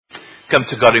Come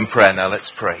to God in prayer now.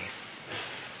 Let's pray.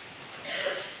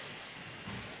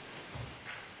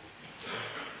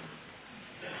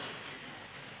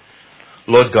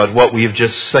 Lord God, what we have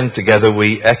just sung together,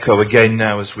 we echo again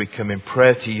now as we come in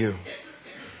prayer to you.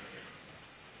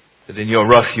 That in your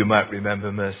wrath you might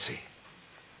remember mercy.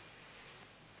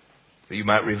 That you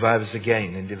might revive us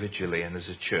again individually and as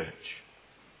a church.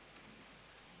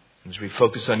 As we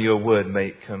focus on your word, may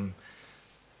it come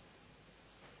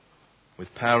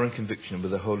with power and conviction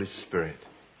with the Holy Spirit.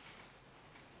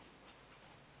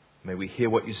 May we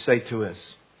hear what you say to us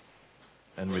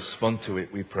and respond to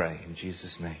it, we pray, in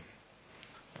Jesus' name.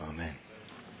 Amen.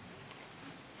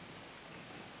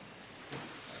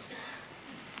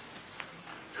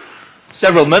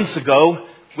 Several months ago,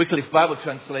 Wycliffe Bible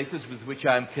Translators, with which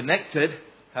I am connected,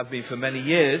 have been for many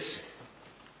years,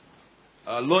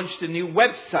 launched a new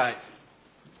website.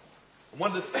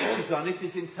 One of the features on it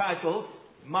is entitled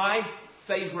My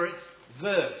Favourite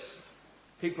Verse.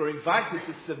 People are invited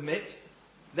to submit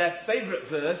their favourite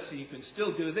verse, so you can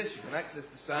still do this, you can access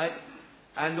the site,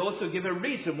 and also give a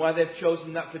reason why they've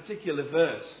chosen that particular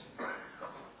verse.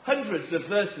 Hundreds of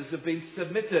verses have been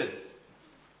submitted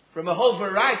from a whole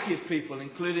variety of people,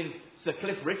 including Sir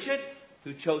Cliff Richard,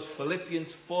 who chose Philippians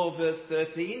 4 verse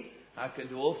 13, I can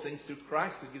do all things through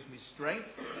Christ who gives me strength,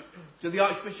 to the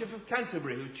Archbishop of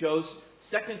Canterbury, who chose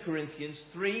 2 Corinthians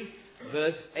 3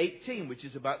 verse 18, which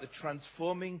is about the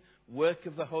transforming work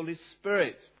of the Holy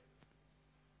Spirit.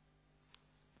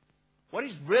 What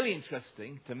is really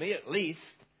interesting, to me at least,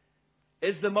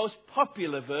 is the most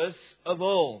popular verse of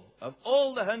all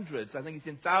the hundreds, I think it's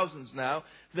in thousands now,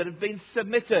 that have been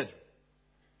submitted.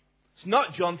 It's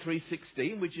not John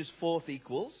 3:16, which is fourth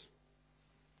equals.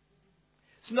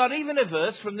 It's not even a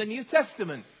verse from the New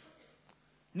Testament.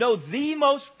 No, the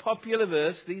most popular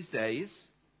verse these days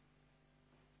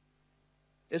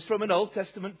is from an Old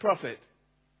Testament prophet.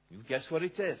 You guess what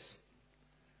it is.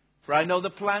 For I know the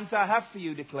plans I have for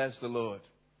you, declares the Lord.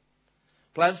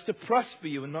 Plans to prosper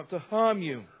you and not to harm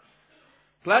you.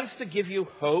 Plans to give you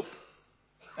hope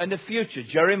and a future.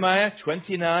 Jeremiah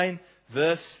 29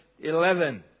 verse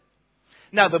 11.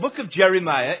 Now, the book of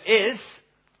Jeremiah is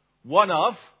one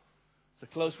of, it's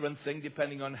a close run thing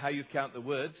depending on how you count the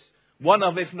words, one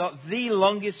of, if not the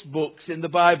longest books in the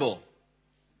Bible.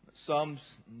 Psalms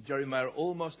and Jeremiah are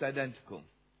almost identical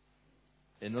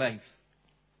in length.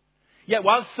 Yet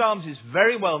while Psalms is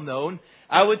very well known,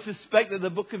 I would suspect that the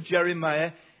book of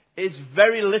Jeremiah is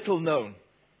very little known,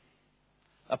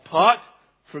 apart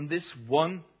from this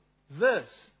one verse.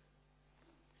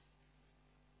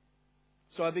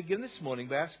 So I begin this morning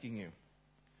by asking you,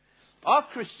 are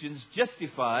Christians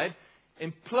justified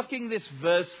in plucking this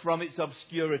verse from its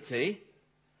obscurity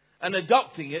and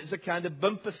adopting it as a kind of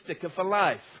bumper sticker for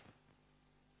life?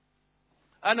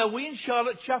 And are we in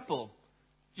Charlotte Chapel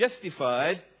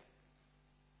justified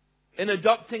in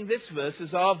adopting this verse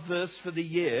as our verse for the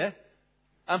year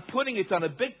and putting it on a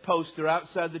big poster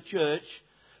outside the church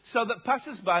so that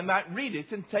passers-by might read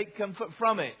it and take comfort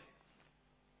from it?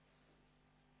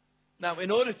 Now, in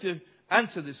order to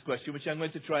answer this question, which I'm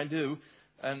going to try and do,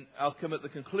 and I'll come at the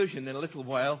conclusion in a little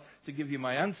while to give you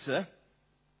my answer,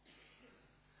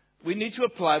 we need to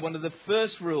apply one of the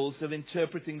first rules of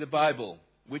interpreting the Bible,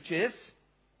 which is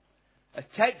a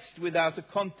text without a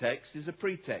context is a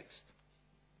pretext.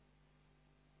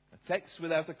 A text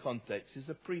without a context is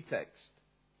a pretext.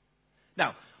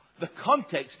 Now, the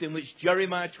context in which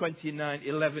Jeremiah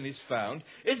 29:11 is found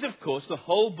is, of course, the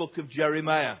whole book of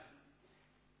Jeremiah.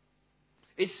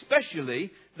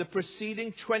 Especially the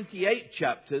preceding 28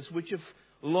 chapters which have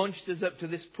launched us up to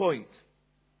this point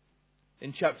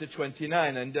in chapter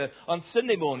 29. And on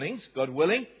Sunday mornings, God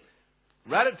willing,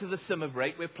 right up to the summer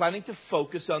break, we're planning to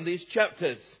focus on these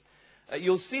chapters.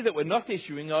 You'll see that we're not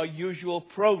issuing our usual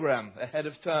program ahead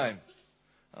of time.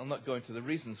 I'll not go into the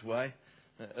reasons why,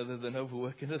 other than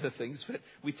overwork and other things, but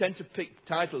we tend to pick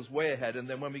titles way ahead, and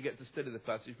then when we get to study the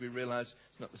passage, we realize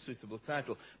it's not the suitable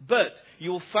title. But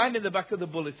you'll find in the back of the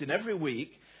bulletin every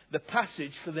week the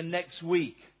passage for the next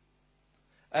week.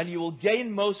 And you will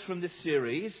gain most from this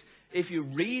series if you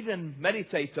read and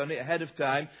meditate on it ahead of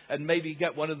time, and maybe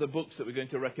get one of the books that we're going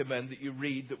to recommend that you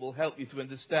read that will help you to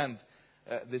understand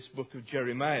this book of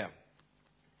Jeremiah.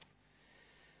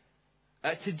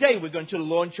 Today we're going to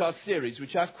launch our series,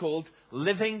 which I've called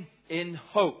Living in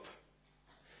Hope.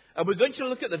 And we're going to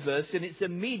look at the verse in its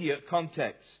immediate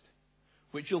context,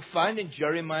 which you'll find in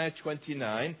Jeremiah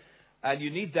 29. And you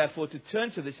need, therefore, to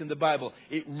turn to this in the Bible.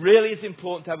 It really is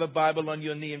important to have a Bible on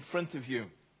your knee in front of you,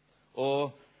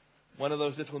 or one of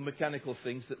those little mechanical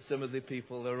things that some of the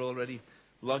people are already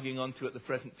logging onto at the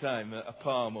present time, a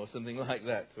Palm or something like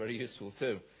that. Very useful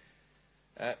too.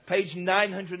 Page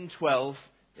 912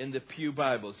 in the Pew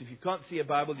Bibles. If you can't see a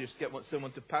Bible, just get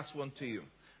someone to pass one to you.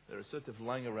 They're sort of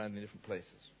lying around in different places.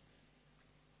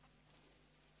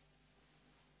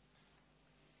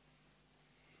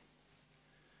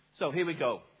 So here we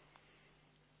go.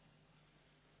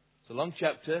 It's a long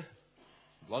chapter,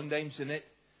 long names in it.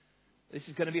 This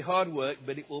is going to be hard work,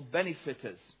 but it will benefit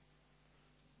us,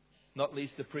 not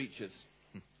least the preachers.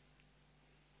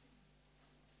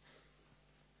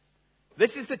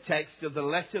 This is the text of the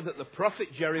letter that the prophet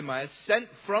Jeremiah sent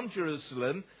from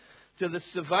Jerusalem to the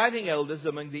surviving elders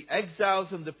among the exiles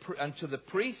and to the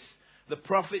priests, the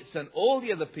prophets, and all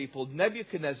the other people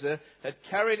Nebuchadnezzar had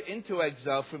carried into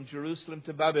exile from Jerusalem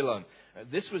to Babylon.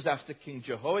 This was after King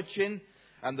Jehoiachin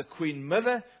and the queen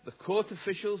mother, the court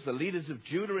officials, the leaders of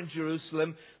Judah and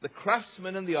Jerusalem, the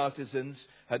craftsmen and the artisans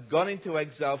had gone into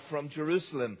exile from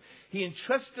Jerusalem. He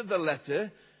entrusted the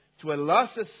letter to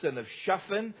Elasah son of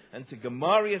Shaphan and to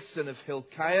Gemariah son of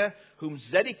Hilkiah, whom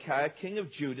Zedekiah king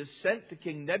of Judah sent to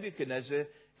King Nebuchadnezzar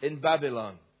in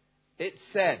Babylon. It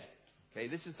said, okay,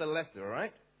 this is the letter, all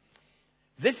right?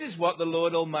 This is what the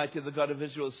Lord Almighty, the God of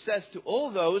Israel, says to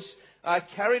all those I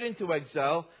carried into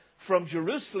exile from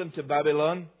Jerusalem to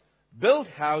Babylon: build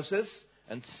houses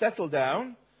and settle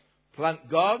down, plant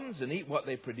gardens and eat what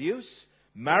they produce,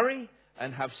 marry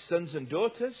and have sons and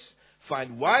daughters,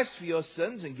 find wives for your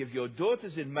sons and give your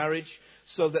daughters in marriage,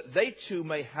 so that they too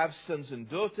may have sons and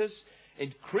daughters.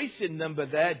 Increase in number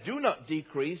there, do not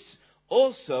decrease.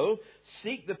 Also,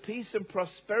 seek the peace and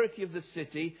prosperity of the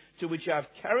city to which I have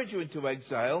carried you into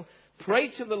exile. Pray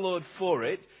to the Lord for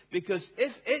it, because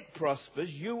if it prospers,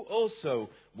 you also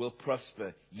will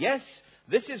prosper. Yes,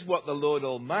 this is what the Lord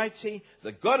Almighty,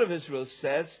 the God of Israel,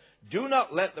 says. Do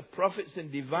not let the prophets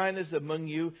and diviners among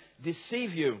you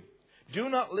deceive you. Do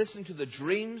not listen to the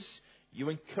dreams you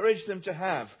encourage them to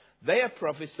have. They are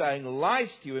prophesying lies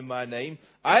to you in my name.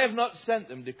 I have not sent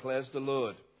them, declares the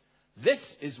Lord. This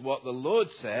is what the Lord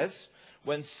says: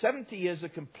 when 70 years are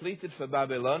completed for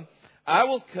Babylon, I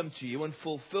will come to you and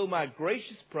fulfill my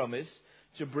gracious promise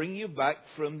to bring you back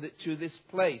to this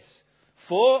place.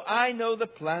 For I know the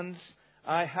plans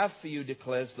I have for you,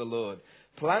 declares the Lord.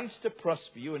 Plans to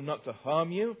prosper you and not to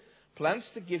harm you. Plans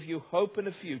to give you hope and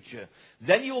a future.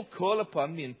 Then you will call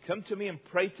upon me and come to me and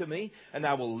pray to me, and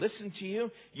I will listen to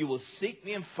you. You will seek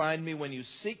me and find me when you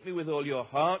seek me with all your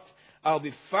heart. I'll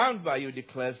be found by you,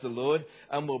 declares the Lord,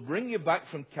 and will bring you back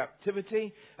from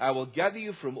captivity. I will gather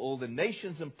you from all the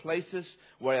nations and places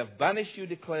where I have banished you,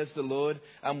 declares the Lord,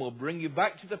 and will bring you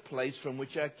back to the place from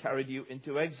which I carried you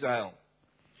into exile.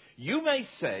 You may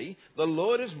say, the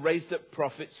Lord has raised up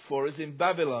prophets for us in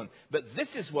Babylon. But this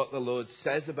is what the Lord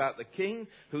says about the king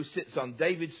who sits on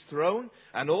David's throne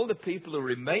and all the people who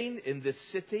remain in this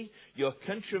city, your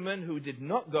countrymen who did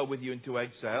not go with you into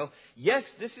exile. Yes,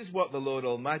 this is what the Lord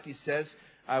Almighty says.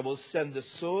 I will send the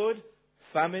sword,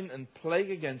 famine, and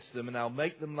plague against them, and I'll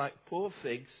make them like poor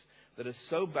figs that are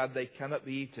so bad they cannot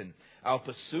be eaten. I'll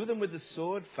pursue them with the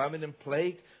sword, famine, and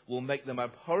plague, will make them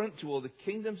abhorrent to all the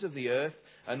kingdoms of the earth,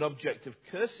 an object of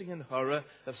cursing and horror,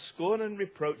 of scorn and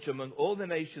reproach among all the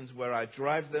nations where I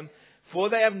drive them. For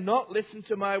they have not listened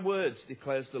to my words,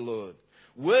 declares the Lord.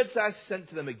 Words I sent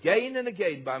to them again and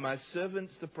again by my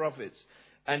servants the prophets.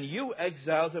 And you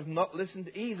exiles have not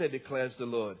listened either, declares the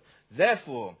Lord.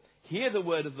 Therefore, hear the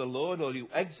word of the Lord, all you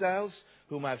exiles,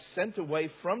 whom I have sent away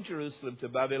from Jerusalem to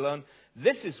Babylon.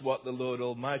 This is what the Lord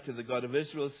Almighty, the God of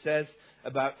Israel, says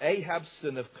about Ahab,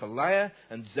 son of Kaliah,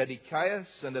 and Zedekiah,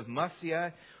 son of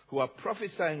Maaseiah, who are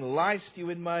prophesying lies to you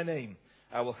in my name.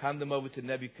 I will hand them over to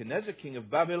Nebuchadnezzar, king of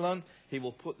Babylon. He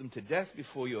will put them to death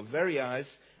before your very eyes.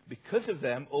 Because of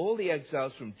them, all the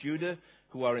exiles from Judah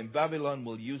who are in Babylon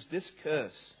will use this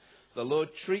curse. The Lord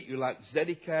treat you like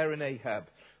Zedekiah and Ahab,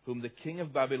 whom the king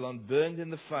of Babylon burned in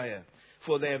the fire.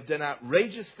 For they have done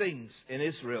outrageous things in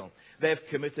Israel. They have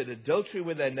committed adultery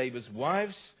with their neighbors'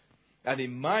 wives, and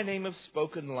in my name have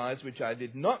spoken lies which I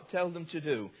did not tell them to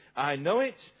do. I know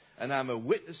it, and I am a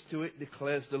witness to it,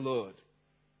 declares the Lord.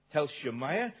 Tell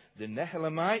Shemaiah the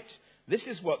Nehelamite, this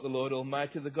is what the Lord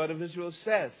Almighty, the God of Israel,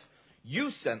 says.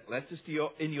 You sent letters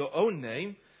in your own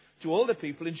name to all the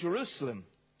people in Jerusalem,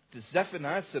 to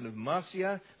Zephaniah, son of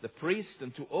Maaseiah, the priest,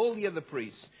 and to all the other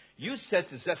priests. You said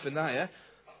to Zephaniah,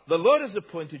 the Lord has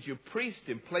appointed you priest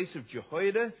in place of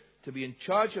Jehoiada to be in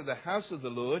charge of the house of the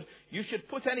Lord. You should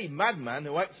put any madman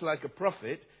who acts like a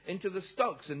prophet into the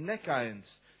stocks and neck irons.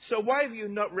 So why have you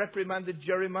not reprimanded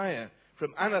Jeremiah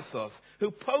from Anathoth, who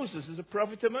poses as a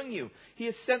prophet among you? He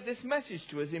has sent this message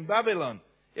to us in Babylon.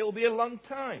 It will be a long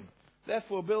time.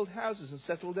 Therefore build houses and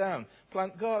settle down,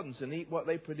 plant gardens and eat what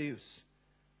they produce.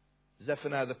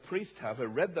 Zephaniah the priest, however,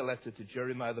 read the letter to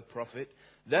Jeremiah the prophet.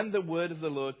 Then the word of the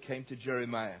Lord came to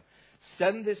Jeremiah.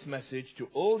 Send this message to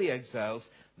all the exiles.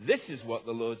 This is what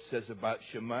the Lord says about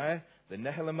Shemaiah the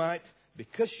Nehelamite.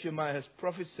 Because Shemaiah has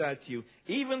prophesied to you,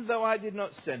 even though I did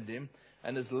not send him,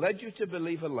 and has led you to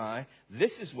believe a lie,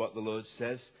 this is what the Lord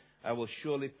says. I will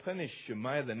surely punish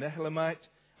Shemaiah the Nehelamite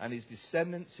and his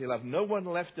descendants. He'll have no one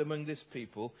left among this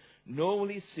people, nor will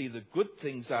he see the good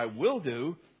things I will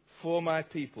do for my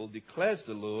people, declares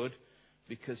the Lord,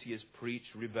 because he has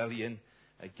preached rebellion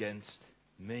against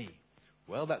me.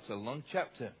 Well, that's a long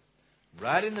chapter.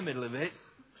 Right in the middle of it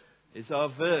is our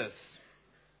verse.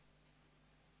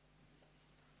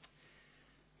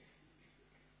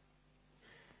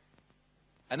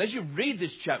 And as you read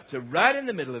this chapter, right in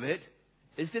the middle of it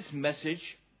is this message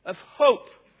of hope.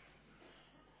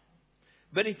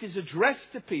 But it is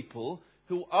addressed to people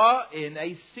who are in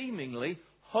a seemingly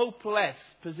hopeless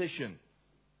position.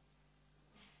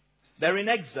 They're in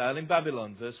exile in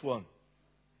Babylon, verse 1.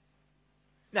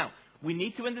 Now, we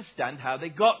need to understand how they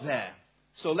got there.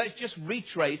 So let's just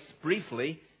retrace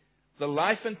briefly the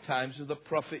life and times of the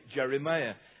prophet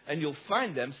Jeremiah. And you'll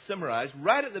find them summarized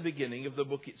right at the beginning of the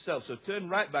book itself. So turn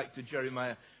right back to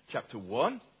Jeremiah chapter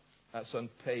 1. That's on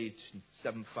page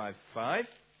 755.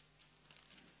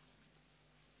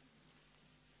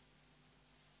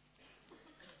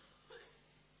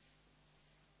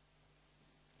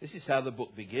 This is how the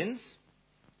book begins.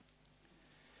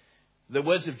 The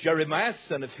words of Jeremiah,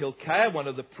 son of Hilkiah, one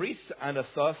of the priests,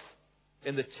 Anathoth,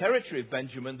 in the territory of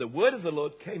Benjamin, the word of the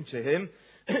Lord came to him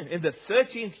in the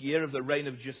 13th year of the reign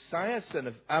of Josiah, son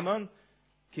of Ammon,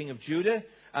 king of Judah,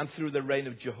 and through the reign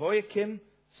of Jehoiakim,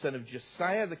 son of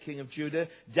Josiah, the king of Judah,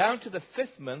 down to the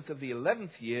 5th month of the 11th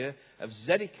year of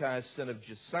Zedekiah, son of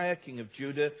Josiah, king of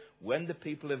Judah, when the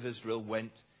people of Israel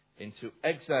went into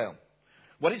exile.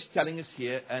 What it's telling us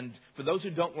here, and for those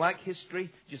who don't like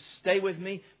history, just stay with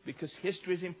me, because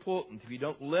history is important. If you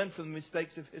don't learn from the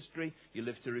mistakes of history, you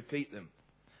live to repeat them.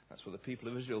 That's what the people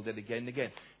of Israel did again and again.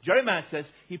 Jeremiah says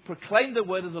he proclaimed the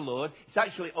word of the Lord. It's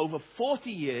actually over 40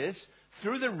 years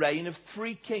through the reign of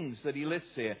 3 kings that he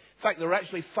lists here. In fact, there are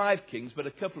actually 5 kings, but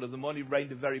a couple of them only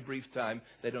reigned a very brief time.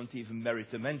 They don't even merit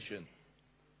a mention.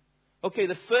 Okay,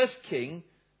 the first king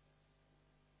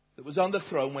that was on the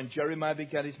throne when Jeremiah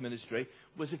began his ministry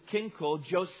was a king called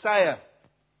Josiah.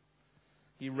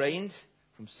 He reigned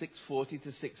from 640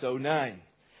 to 609.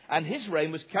 And his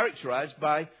reign was characterized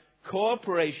by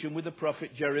cooperation with the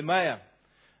prophet Jeremiah.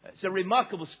 It's a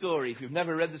remarkable story. If you've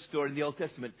never read the story in the Old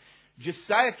Testament,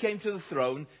 Josiah came to the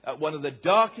throne at one of the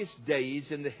darkest days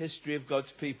in the history of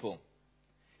God's people.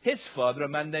 His father, a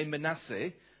man named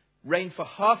Manasseh, reigned for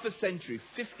half a century,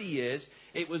 50 years.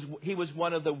 He was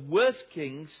one of the worst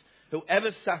kings who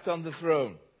ever sat on the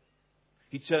throne.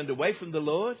 He turned away from the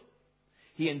Lord.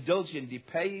 He indulged in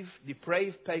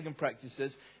depraved pagan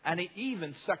practices, and he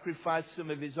even sacrificed some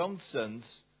of his own sons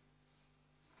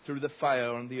through the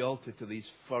fire on the altar to these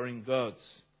foreign gods.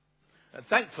 And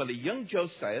thankfully, young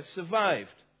Josiah survived.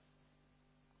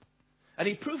 And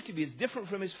he proved to be as different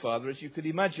from his father as you could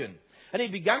imagine. And he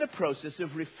began a process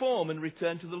of reform and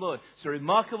return to the Lord. It's a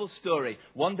remarkable story.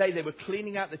 One day they were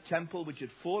cleaning out the temple, which had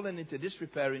fallen into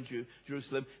disrepair in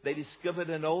Jerusalem. They discovered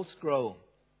an old scroll.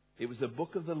 It was the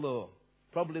book of the law,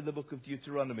 probably the book of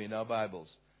Deuteronomy in our Bibles.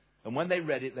 And when they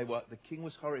read it, the king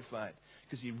was horrified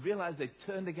because he realized they'd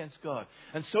turned against God.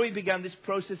 And so he began this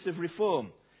process of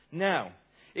reform. Now,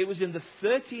 it was in the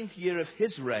 13th year of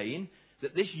his reign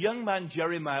that this young man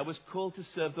Jeremiah was called to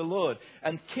serve the Lord.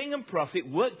 And king and prophet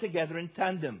worked together in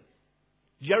tandem.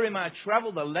 Jeremiah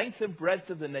traveled the length and breadth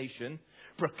of the nation,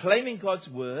 proclaiming God's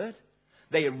word.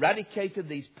 They eradicated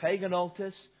these pagan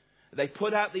altars. They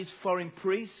put out these foreign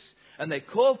priests. And they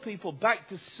called people back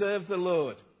to serve the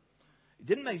Lord. It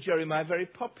didn't make Jeremiah very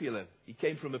popular. He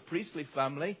came from a priestly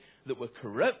family that were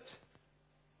corrupt.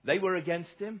 They were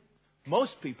against him.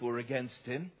 Most people were against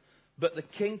him. But the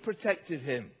king protected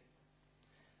him.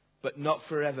 But not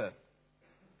forever.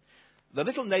 The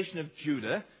little nation of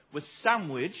Judah was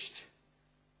sandwiched,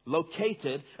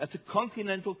 located at a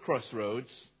continental crossroads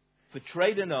for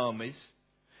trade and armies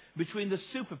between the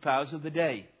superpowers of the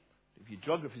day. If your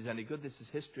geography is any good, this is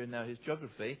history and now his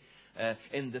geography.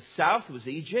 In the south was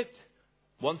Egypt,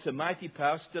 once a mighty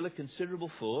power, still a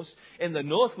considerable force. In the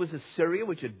north was Assyria,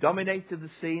 which had dominated the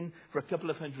scene for a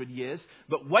couple of hundred years.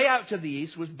 But way out to the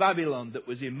east was Babylon, that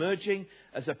was emerging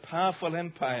as a powerful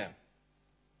empire.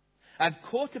 And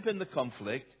caught up in the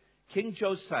conflict, King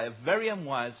Josiah, very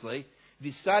unwisely,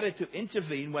 decided to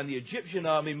intervene when the Egyptian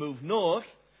army moved north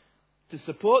to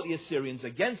support the Assyrians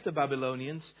against the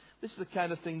Babylonians. This is the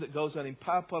kind of thing that goes on in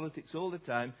power politics all the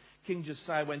time. King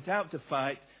Josiah went out to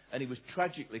fight, and he was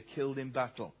tragically killed in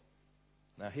battle.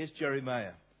 Now here's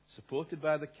Jeremiah, supported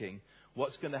by the king.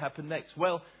 What's going to happen next?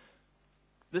 Well,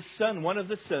 one of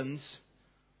the sons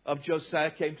of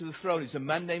Josiah came to the throne. He's a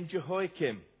man named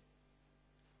Jehoiakim.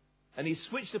 And he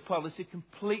switched the policy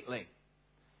completely.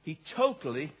 He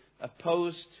totally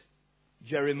opposed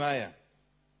Jeremiah.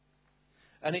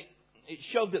 And it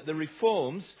showed that the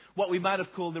reforms, what we might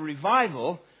have called the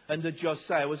revival under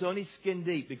Josiah, was only skin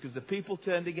deep, because the people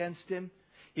turned against him.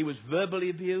 He was verbally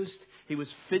abused. He was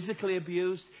physically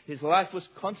abused. His life was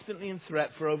constantly in threat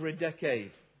for over a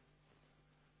decade.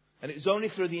 And it was only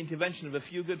through the intervention of a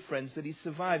few good friends that he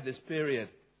survived this period.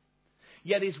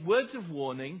 Yet his words of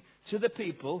warning to the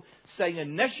people, saying,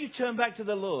 unless you turn back to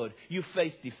the Lord, you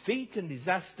face defeat and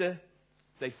disaster,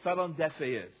 they fell on deaf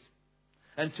ears.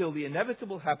 Until the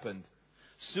inevitable happened.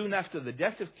 Soon after the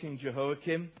death of King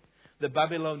Jehoiakim, the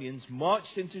Babylonians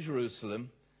marched into Jerusalem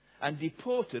and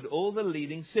deported all the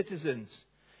leading citizens,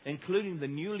 including the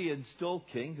newly installed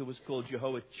king, who was called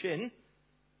Jehoiachin,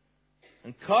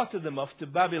 and carted them off to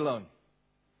Babylon.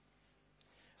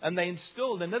 And they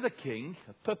installed another king,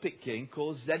 a puppet king,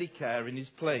 called Zedekiah in his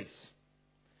place.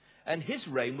 And his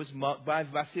reign was marked by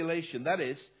vacillation. That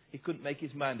is, he couldn't make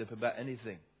his mind up about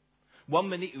anything. One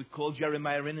minute he would call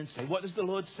Jeremiah in and say, what does the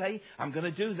Lord say? I'm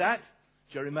going to do that.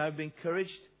 Jeremiah would be encouraged.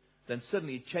 Then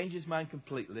suddenly he'd change his mind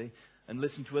completely and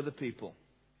listen to other people.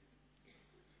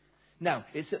 Now,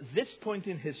 it's at this point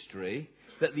in history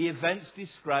that the events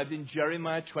described in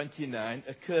Jeremiah 29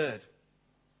 occurred.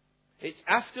 It's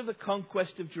after the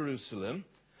conquest of Jerusalem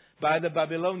by the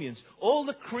Babylonians. All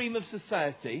the cream of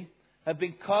society have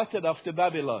been carted off to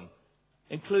Babylon,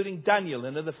 including Daniel,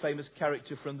 another famous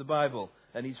character from the Bible,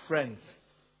 and his friends.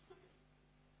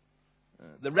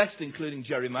 The rest, including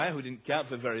Jeremiah, who didn't count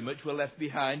for very much, were left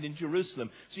behind in Jerusalem.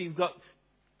 So you've got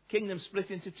kingdom split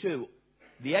into two.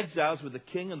 The exiles with the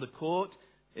king and the court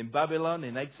in Babylon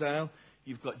in exile.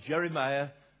 You've got Jeremiah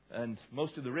and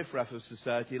most of the riffraff of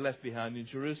society left behind in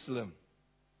Jerusalem.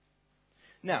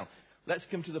 Now, let's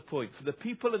come to the point. For the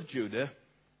people of Judah,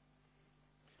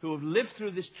 who have lived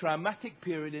through this traumatic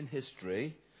period in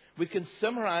history, we can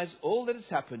summarize all that has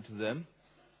happened to them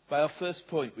by our first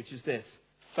point, which is this: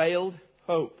 failed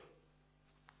hope.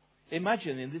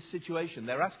 Imagine in this situation,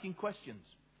 they're asking questions.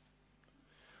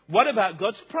 What about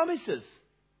God's promises?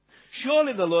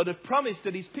 Surely the Lord had promised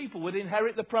that his people would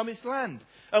inherit the promised land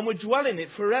and would dwell in it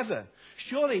forever.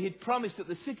 Surely he'd promised that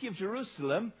the city of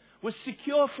Jerusalem was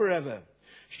secure forever.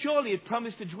 Surely he'd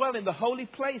promised to dwell in the holy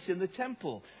place in the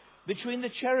temple, between the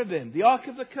cherubim, the Ark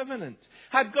of the Covenant.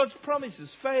 Had God's promises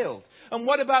failed? And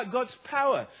what about God's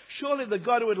power? Surely the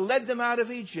God who had led them out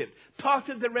of Egypt,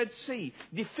 parted the Red Sea,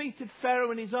 defeated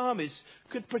Pharaoh and his armies,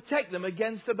 could protect them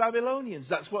against the Babylonians.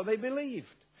 That's what they believed.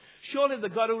 Surely the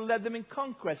God who led them in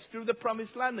conquest through the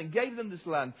promised land and gave them this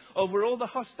land over all the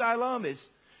hostile armies,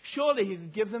 surely he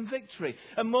could give them victory.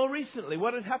 And more recently,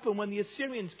 what had happened when the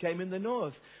Assyrians came in the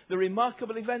north? The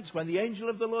remarkable events when the angel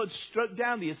of the Lord struck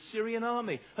down the Assyrian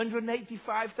army,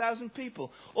 185,000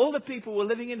 people. All the people were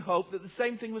living in hope that the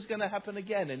same thing was going to happen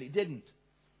again, and it didn't.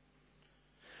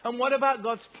 And what about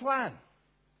God's plan?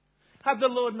 Had the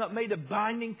Lord not made a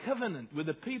binding covenant with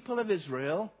the people of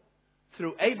Israel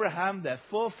through Abraham, their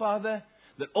forefather,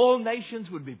 that all nations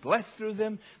would be blessed through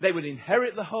them, they would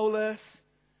inherit the whole earth?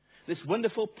 This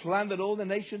wonderful plan that all the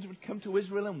nations would come to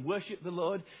Israel and worship the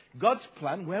Lord. God's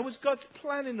plan, where was God's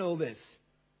plan in all this?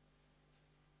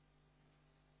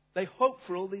 They hoped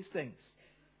for all these things.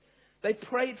 They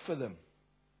prayed for them.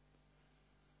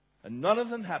 And none of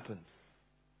them happened.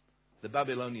 The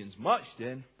Babylonians marched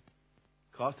in,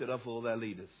 carted off all their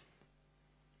leaders.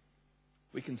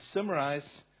 We can summarize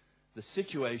the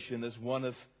situation as one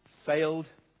of failed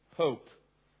hope.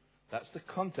 That's the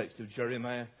context of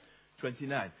Jeremiah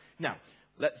 29. Now,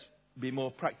 let's be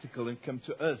more practical and come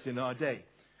to us in our day.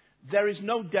 There is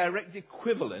no direct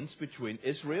equivalence between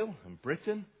Israel and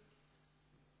Britain,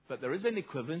 but there is an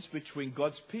equivalence between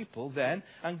God's people then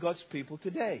and God's people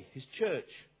today, his church.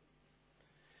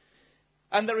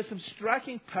 And there are some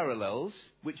striking parallels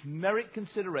which merit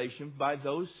consideration by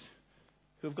those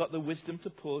who have got the wisdom to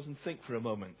pause and think for a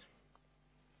moment.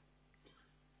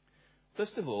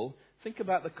 First of all, think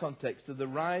about the context of the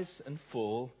rise and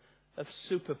fall of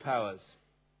superpowers.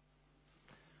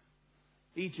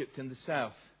 Egypt in the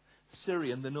south,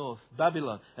 Syria in the north,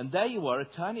 Babylon. And there you are, a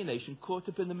tiny nation caught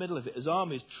up in the middle of it as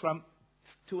armies tramp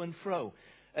to and fro.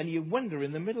 And you wonder,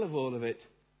 in the middle of all of it,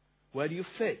 where do you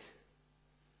fit?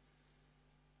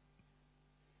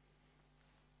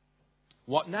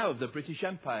 What now of the British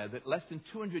Empire that less than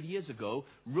 200 years ago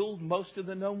ruled most of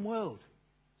the known world?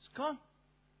 It's gone.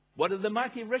 What of the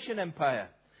mighty Russian Empire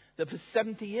that for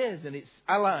 70 years and its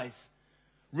allies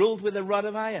ruled with a rod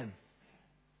of iron?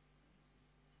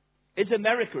 Is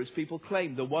America, as people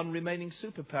claim, the one remaining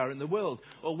superpower in the world?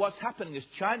 Or what's happening as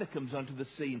China comes onto the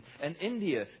scene and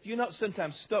India? Do you not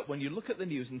sometimes stop when you look at the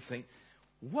news and think,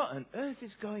 what on earth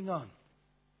is going on?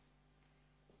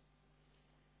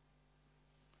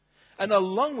 And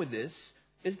along with this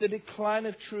is the decline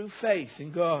of true faith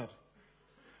in God.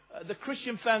 The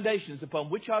Christian foundations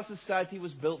upon which our society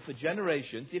was built for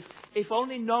generations, if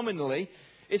only nominally,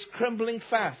 is crumbling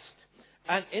fast.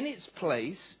 And in its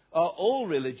place are all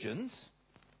religions,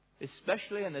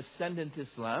 especially an ascendant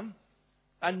Islam,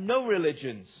 and no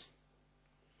religions.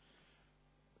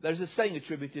 There's a saying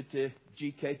attributed to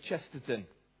G.K. Chesterton.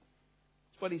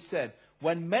 It's what he said.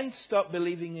 When men stop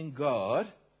believing in God,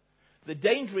 the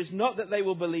danger is not that they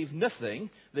will believe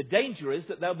nothing. The danger is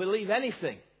that they'll believe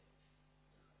anything.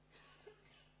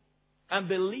 And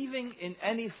believing in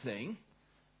anything,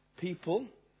 people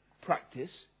practice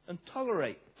and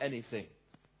tolerate anything.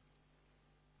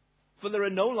 For there are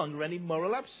no longer any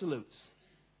moral absolutes.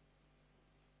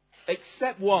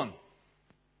 Except one,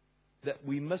 that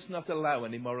we must not allow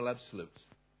any moral absolutes.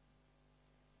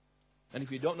 And if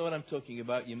you don't know what I'm talking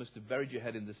about, you must have buried your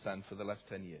head in the sand for the last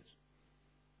 10 years.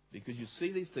 Because you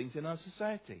see these things in our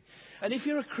society. And if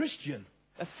you're a Christian,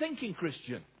 a thinking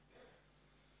Christian,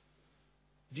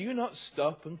 do you not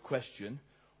stop and question,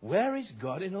 where is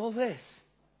God in all this?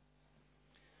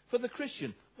 For the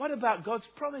Christian, what about God's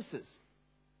promises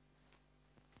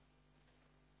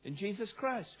in Jesus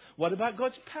Christ? What about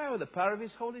God's power, the power of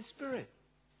His Holy Spirit?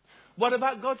 What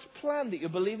about God's plan that you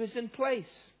believe is in place?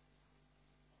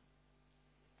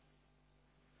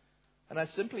 And I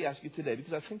simply ask you today,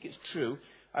 because I think it's true,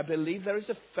 I believe there is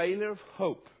a failure of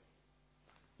hope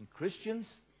in Christians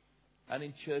and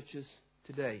in churches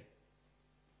today.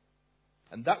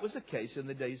 And that was the case in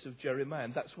the days of Jeremiah.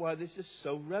 And that's why this is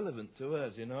so relevant to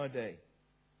us in our day.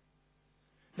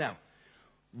 Now,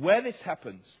 where this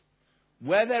happens,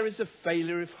 where there is a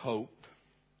failure of hope,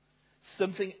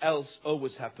 something else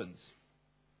always happens.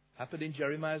 Happened in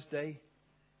Jeremiah's day,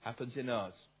 happens in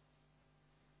ours.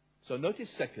 So notice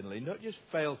secondly, not just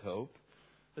failed hope,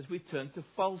 as we turn to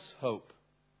false hope.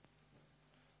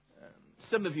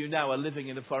 Some of you now are living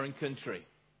in a foreign country.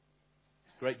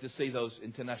 Great to see those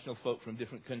international folk from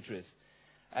different countries.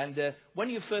 And when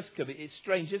you first come, it's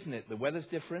strange, isn't it? The weather's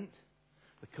different,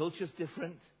 the culture's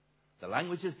different, the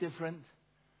language is different,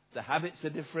 the habits are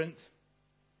different.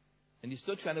 And you're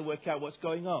still trying to work out what's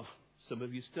going on. Some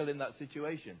of you still in that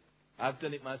situation. I've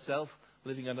done it myself,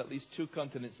 living on at least 2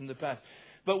 continents in the past.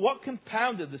 But what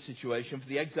compounded the situation for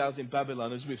the exiles in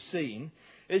Babylon, as we've seen,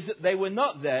 is that they were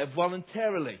not there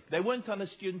voluntarily. They weren't on a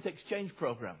student exchange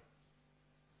program.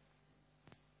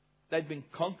 They'd been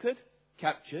conquered,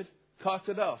 captured,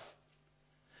 carted off.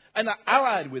 And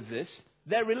allied with this,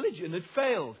 their religion had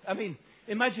failed. I mean,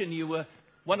 imagine you were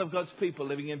one of God's people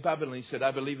living in Babylon. He said, I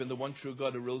believe in the one true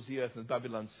God who rules the earth. And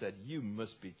Babylon said, you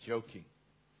must be joking.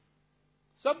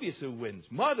 It's obvious who wins.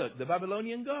 Marduk, the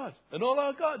Babylonian god, and all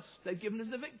our gods. They've given us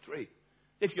the victory.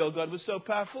 If your God was so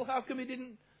powerful, how come He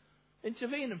didn't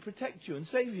intervene and protect you and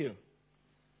save you?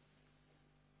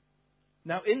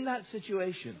 Now, in that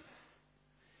situation,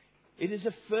 it is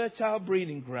a fertile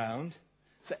breeding ground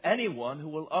for anyone who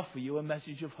will offer you a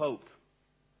message of hope.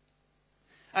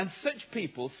 And such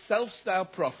people,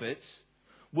 self-styled prophets,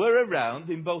 were around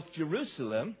in both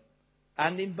Jerusalem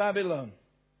and in Babylon,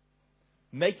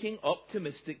 making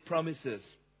optimistic promises.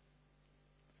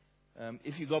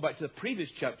 If you go back to the previous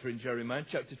chapter in Jeremiah,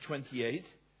 chapter 28,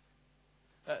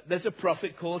 there's a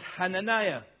prophet called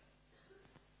Hananiah.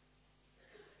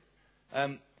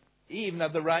 He even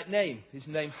had the right name. His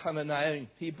name, Hananiah, in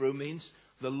Hebrew means,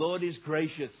 the Lord is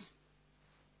gracious.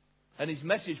 And his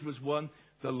message was one,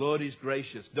 the Lord is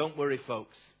gracious. Don't worry,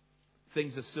 folks.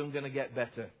 Things are soon going to get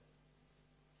better.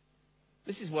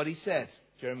 This is what he said,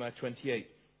 Jeremiah 28,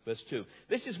 verse 2.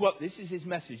 This is his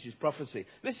message, his prophecy.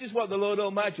 This is what the Lord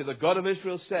Almighty, the God of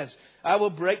Israel, says. I will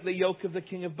break the yoke of the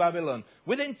king of Babylon.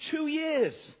 Within 2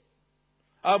 years,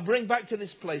 I'll bring back to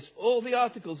this place all the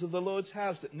articles of the Lord's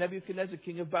house that Nebuchadnezzar,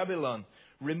 king of Babylon,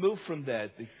 removed from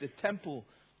there, the temple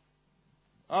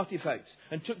artifacts,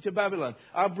 and took to Babylon.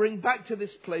 I'll bring back to this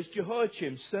place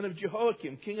Jehoiakim, son of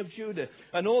Jehoiakim, king of Judah,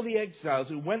 and all the exiles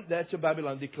who went there to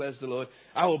Babylon, declares the Lord.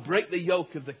 I will break the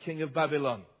yoke of the king of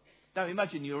Babylon. Now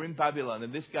imagine you're in Babylon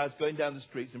and this guy's going down the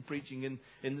streets and preaching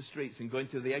in the streets and going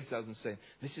to the exiles and saying,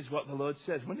 this is what the Lord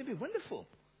says. Wouldn't it be wonderful?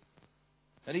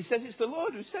 And he says it's the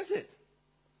Lord who says it.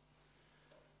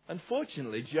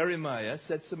 Unfortunately, Jeremiah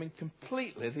said something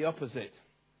completely the opposite.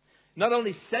 Not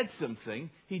only said something,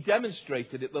 he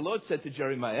demonstrated it. The Lord said to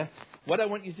Jeremiah, what I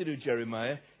want you to do,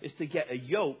 Jeremiah, is to get a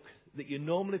yoke that you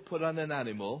normally put on an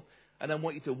animal, and I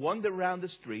want you to wander around the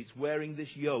streets wearing this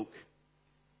yoke.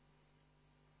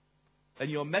 And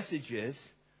your message is,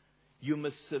 you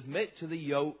must submit to the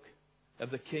yoke of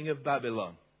the king of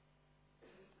Babylon.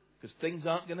 Because things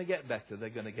aren't going to get better, they're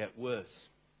going to get worse.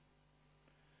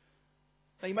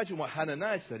 Now imagine what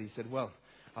Hananiah said. He said, well,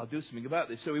 I'll do something about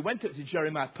this. So he went up to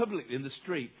Jeremiah publicly in the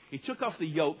street. He took off the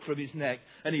yoke from his neck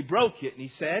and he broke it. And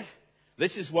he said,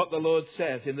 this is what the Lord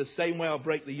says. In the same way I'll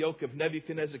break the yoke of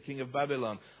Nebuchadnezzar, king of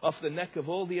Babylon, off the neck of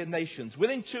all the nations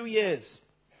within 2 years.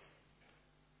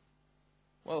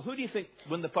 Well, who do you think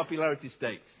won the popularity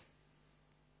stakes?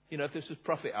 You know, if this was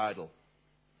Prophet Idol.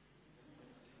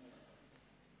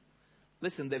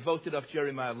 Listen, they voted off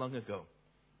Jeremiah long ago.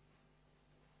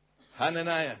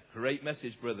 Hananiah, great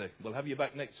message, brother. We'll have you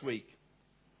back next week.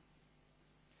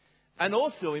 And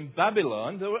also in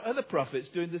Babylon, there were other prophets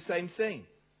doing the same thing.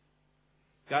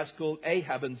 Guys called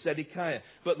Ahab and Zedekiah.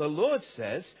 But the Lord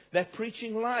says they're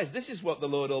preaching lies. This is what the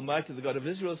Lord Almighty, the God of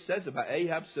Israel, says about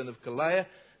Ahab, son of Kaliah,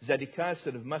 Zedekiah,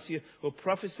 son of Maaseiah, who are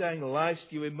prophesying lies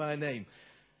to you in my name.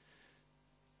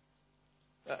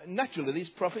 Naturally, these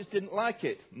prophets didn't like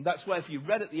it. And that's why if you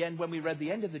read at the end, when we read the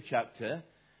end of the chapter,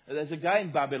 there's a guy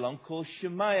in Babylon called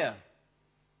Shemaiah.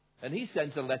 And he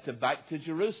sends a letter back to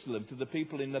Jerusalem, to the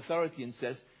people in authority, and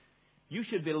says, you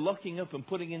should be locking up and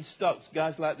putting in stocks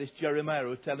guys like this Jeremiah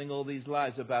who are telling all these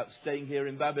lies about staying here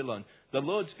in Babylon. The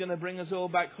Lord's going to bring us all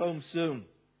back home soon.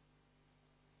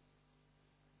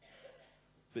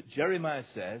 But Jeremiah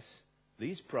says,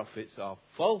 these prophets are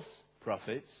false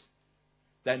prophets.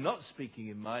 They're not speaking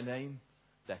in my name.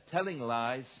 They're telling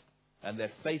lies, and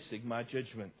they're facing my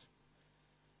judgment.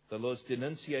 The Lord's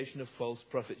denunciation of false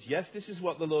prophets. Yes, this is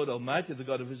what the Lord Almighty, the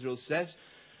God of Israel, says.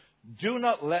 Do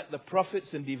not let the prophets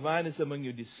and diviners among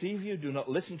you deceive you. Do not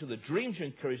listen to the dreams you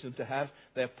encourage them to have.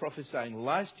 They are prophesying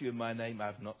lies to you in my name. I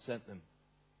have not sent them.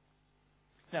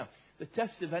 Now, the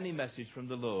test of any message from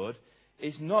the Lord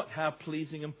is not how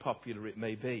pleasing and popular it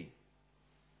may be,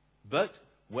 but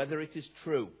whether it is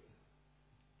true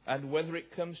and whether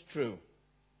it comes true.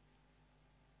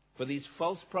 For these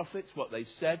false prophets, what they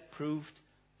said proved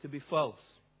to be false.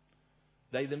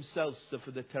 They themselves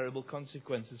suffered the terrible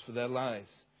consequences for their lies.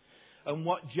 And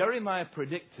what Jeremiah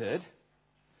predicted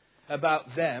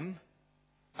about them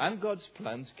and God's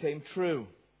plans came true,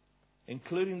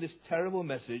 including this terrible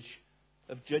message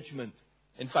of judgment.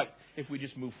 In fact, if we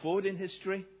just move forward in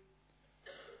history,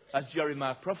 as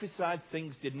Jeremiah prophesied,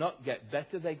 things did not get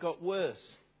better, they got worse.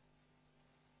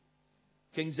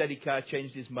 King Zedekiah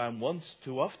changed his mind once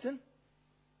too often,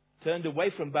 turned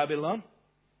away from Babylon,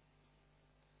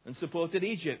 and supported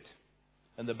Egypt.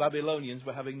 And the Babylonians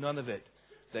were having none of it.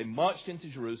 They marched into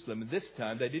Jerusalem, and this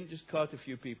time they didn't just cart a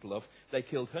few people off. They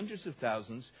killed hundreds of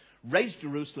thousands, razed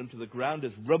Jerusalem to the ground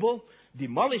as rubble,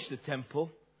 demolished the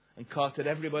temple, and carted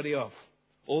everybody off.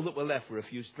 All that were left were a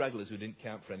few stragglers who didn't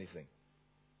count for anything.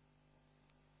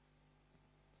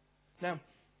 Now,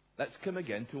 let's come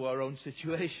again to our own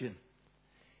situation.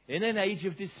 In an age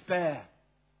of despair,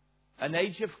 an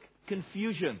age of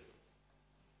confusion,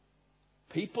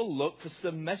 people look for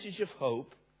some message of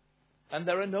hope, and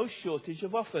there are no shortage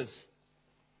of offers.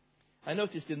 I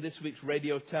noticed in this week's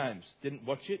Radio Times, didn't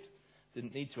watch it,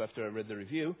 didn't need to after I read the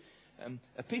review,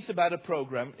 a piece about a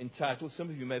program entitled, some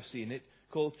of you may have seen it,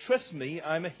 called Trust Me,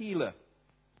 I'm a Healer.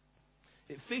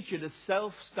 It featured a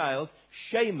self-styled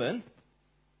shaman,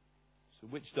 it's a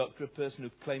witch doctor, a person who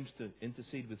claims to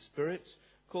intercede with spirits,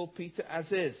 called Peter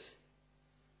Aziz.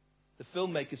 The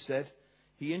filmmaker said,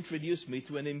 he introduced me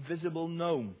to an invisible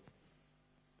gnome.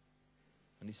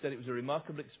 And he said it was a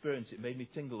remarkable experience. It made me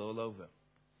tingle all over.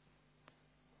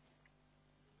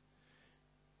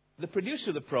 The producer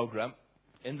of the program,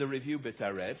 in the review bit I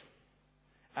read,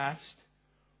 asked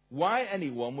why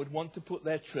anyone would want to put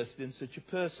their trust in such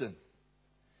a person.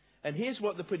 And here's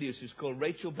what the producers called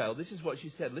Rachel Bell. This is what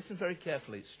she said. Listen very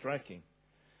carefully. It's striking.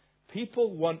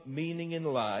 People want meaning in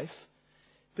life,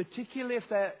 particularly if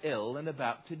they're ill and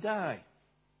about to die.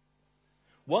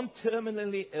 One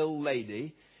terminally ill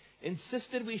lady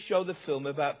insisted we show the film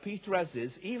about Peter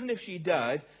Aziz, even if she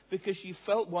died, because she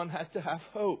felt one had to have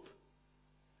hope.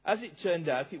 As it turned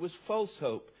out, it was false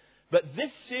hope. But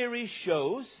this series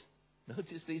shows,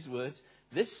 notice these words,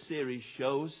 this series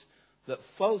shows that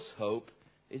false hope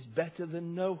is better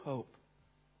than no hope.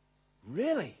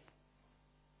 Really?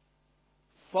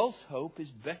 False hope is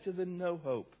better than no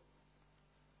hope.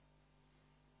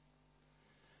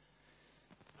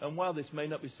 And while this may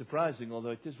not be surprising, although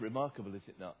it is remarkable, is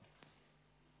it not?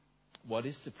 What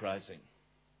is surprising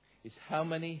is how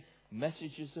many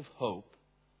messages of hope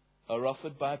are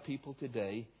offered by people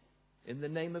today in the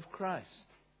name of Christ.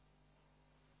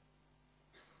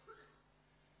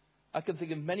 I can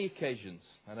think of many occasions,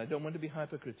 and I don't want to be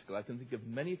hypercritical, I can think of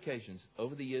many occasions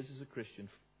over the years as a Christian,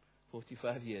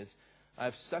 45 years,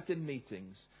 I've sat in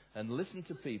meetings and listened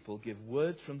to people give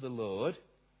words from the Lord,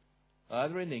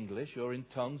 either in English or in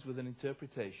tongues with an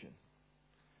interpretation.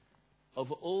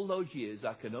 Over all those years,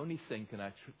 I can only think, and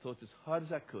I thought as hard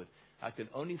as I could, I can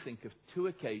only think of 2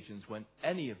 occasions when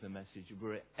any of the message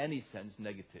were in any sense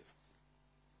negative.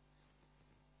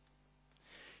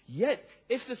 Yet,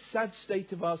 if the sad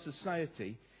state of our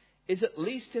society is at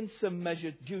least in some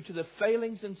measure due to the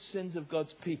failings and sins of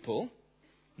God's people,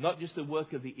 not just the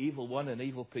work of the evil one and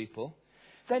evil people,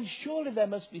 then surely there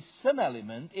must be some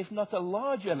element, if not a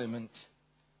large element,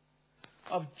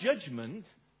 of judgment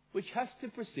which has to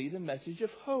precede a message of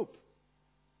hope.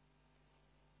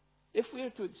 If we are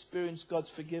to experience God's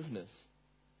forgiveness,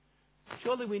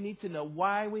 surely we need to know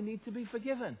why we need to be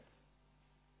forgiven.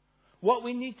 What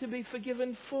we need to be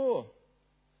forgiven for.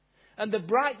 And the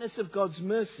brightness of God's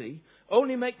mercy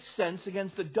only makes sense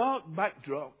against the dark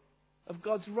backdrop of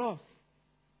God's wrath.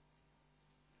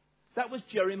 That was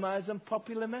Jeremiah's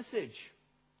unpopular message.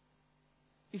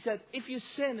 He said, if you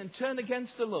sin and turn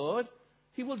against the Lord,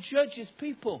 He will judge His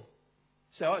people.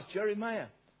 So it's Jeremiah.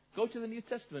 Go to the New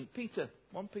Testament. Peter,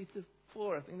 1 Peter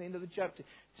 4, I think the end of the chapter.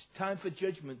 It's time for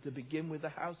judgment to begin with the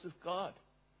house of God.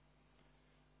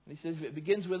 And he says, if it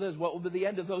begins with us, what will be the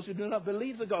end of those who do not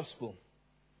believe the gospel?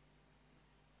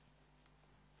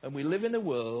 And we live in a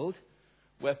world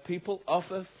where people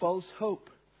offer false hope.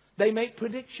 They make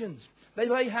predictions. They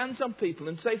lay hands on people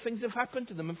and say things have happened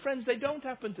to them. And friends, they don't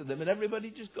happen to them. And everybody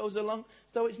just goes along as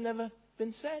though it's never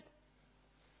been said.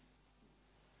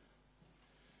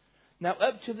 Now,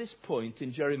 up to this point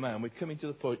in Jeremiah, and we're coming to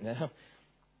the point now,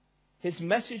 his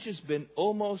message has been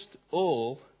almost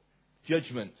all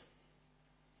judgment.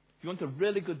 If you want a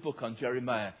really good book on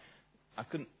Jeremiah, I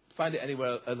couldn't find it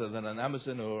anywhere other than on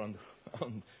Amazon or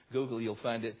on Google, you'll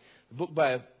find it. A book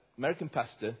by an American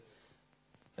pastor,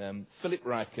 Philip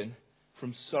Ryken,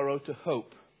 From Sorrow to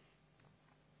Hope.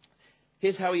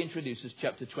 Here's how he introduces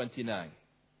chapter 29.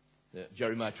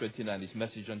 Jeremiah 29, his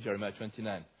message on Jeremiah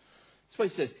 29. That's what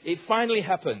he says. It finally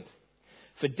happened.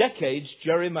 For decades,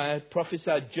 Jeremiah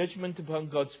prophesied judgment upon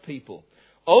God's people.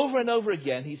 Over and over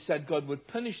again, he said God would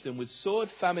punish them with sword,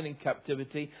 famine, and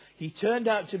captivity. He turned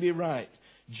out to be right.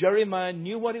 Jeremiah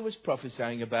knew what he was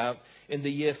prophesying about. In the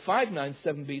year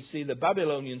 597 BC, the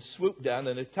Babylonians swooped down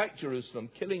and attacked Jerusalem,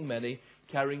 killing many,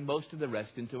 carrying most of the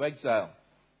rest into exile.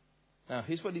 Now,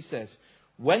 here's what he says.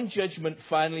 When judgment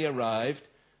finally arrived,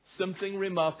 something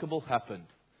remarkable happened.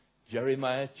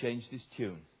 Jeremiah changed his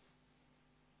tune.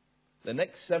 The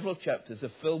next several chapters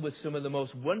are filled with some of the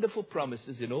most wonderful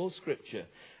promises in all Scripture.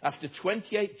 After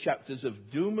 28 chapters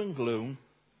of doom and gloom,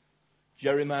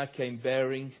 Jeremiah came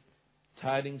bearing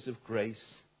tidings of grace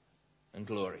and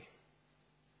glory.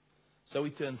 So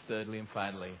we turn thirdly and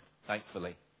finally,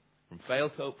 thankfully, from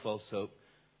failed hope, false hope,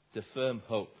 to firm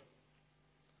hope.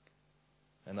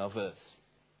 And our verse.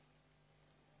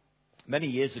 Many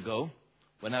years ago,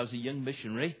 when I was a young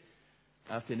missionary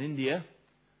out in India,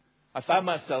 I found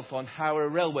myself on Howrah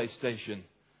railway station,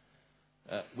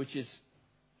 which is,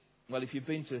 well, if you've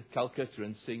been to Calcutta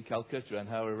and seen Calcutta and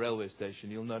Howrah railway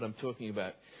station, you'll know what I'm talking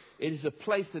about. It is a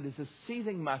place that is a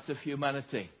seething mass of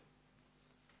humanity.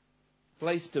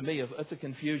 Place to me of utter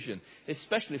confusion,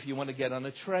 especially if you want to get on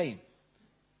a train.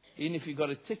 Even if you got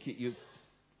a ticket,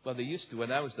 they used to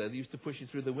when I was there, they used to push you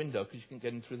through the window because you couldn't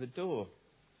get in through the door.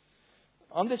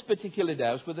 On this particular day,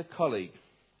 I was with a colleague.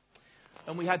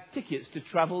 And we had tickets to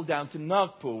travel down to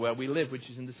Nagpur, where we live, which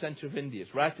is in the centre of India.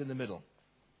 It's right in the middle.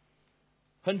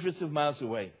 Hundreds of miles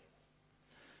away.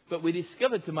 But we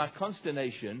discovered, to my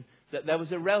consternation, that there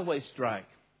was a railway strike.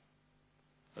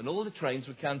 And all the trains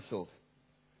were cancelled.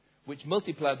 Which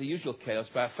multiplied the usual chaos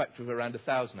by a factor of around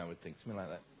 1,000, I would think. Something like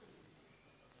that.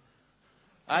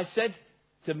 I said,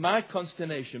 to my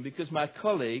consternation, because my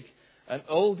colleague, an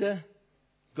older,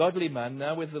 godly man,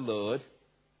 now with the Lord,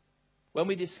 when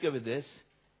we discovered this,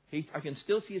 I can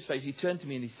still see his face. He turned to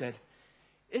me and he said,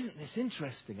 "Isn't this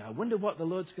interesting? I wonder what the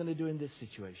Lord's going to do in this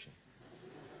situation."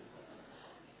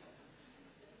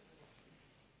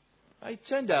 It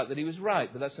turned out that he was right,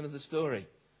 but that's another story.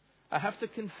 I have to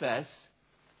confess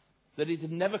that it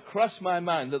had never crossed my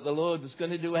mind that the Lord was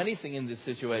going to do anything in this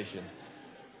situation.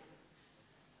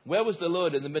 Where was the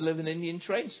Lord in the middle of an Indian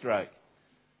train strike?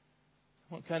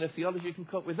 What kind of theology can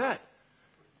cope with that?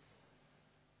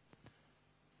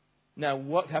 Now,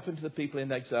 what happened to the people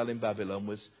in exile in Babylon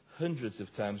was hundreds of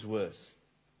times worse.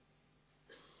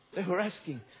 They were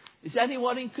asking, is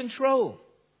anyone in control?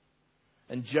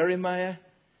 And Jeremiah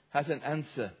has an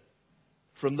answer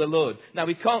from the Lord. Now,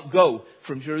 he can't go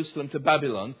from Jerusalem to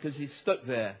Babylon because he's stuck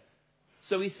there.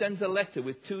 So he sends a letter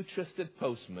with 2 trusted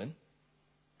postmen.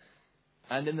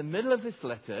 And in the middle of this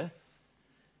letter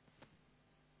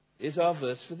is our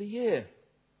verse for the year.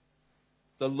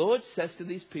 The Lord says to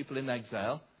these people in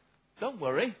exile, don't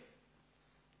worry.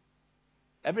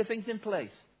 Everything's in place.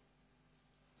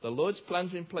 The Lord's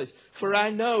plans are in place. For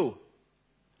I know,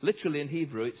 literally in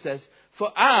Hebrew it says,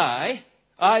 for I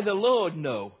the Lord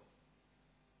know.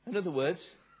 In other words,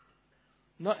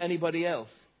 not anybody else.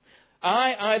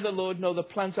 I the Lord know the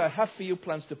plans I have for you,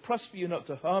 plans to prosper you, not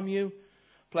to harm you,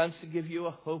 plans to give you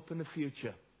a hope and a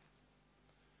future.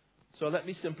 So let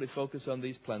me simply focus on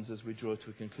these plans as we draw to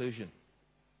a conclusion.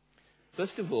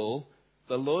 First of all,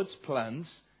 the Lord's plans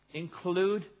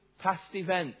include past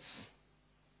events.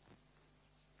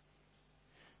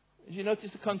 Did you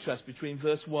notice the contrast between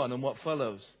verse 1 and what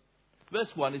follows? Verse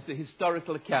 1 is the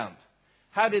historical account.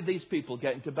 How did these people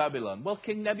get into Babylon? Well,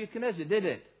 King Nebuchadnezzar did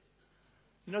it.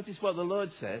 You notice what the Lord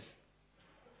says?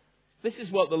 This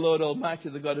is what the Lord Almighty,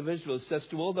 the God of Israel, says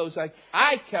to all those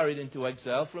I carried into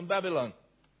exile from Babylon.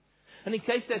 And in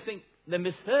case they think they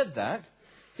misheard that,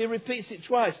 he repeats it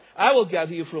twice. I will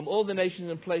gather you from all the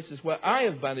nations and places where I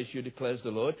have banished you, declares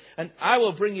the Lord, and I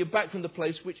will bring you back from the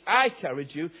place which I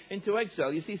carried you into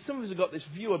exile. You see, some of us have got this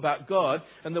view about God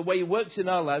and the way He works in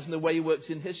our lives and the way He works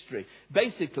in history.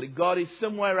 Basically, God is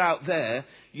somewhere out there,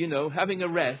 having a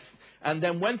rest, and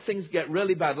then when things get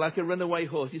really bad, like a runaway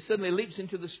horse, He suddenly leaps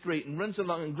into the street and runs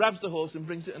along and grabs the horse and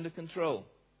brings it under control.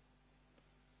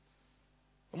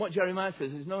 And what Jeremiah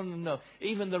says is, no.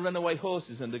 Even the runaway horse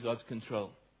is under God's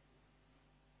control.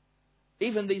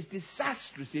 Even these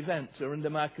disastrous events are under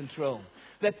my control.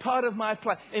 They're part of my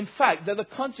plan. In fact, they're the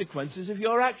consequences of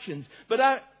your actions. But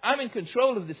I'm in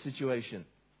control of this situation.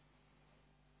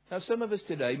 Now, some of us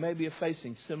today maybe are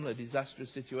facing similar disastrous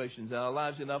situations in our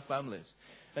lives, in our families.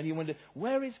 And you wonder,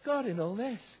 where is God in all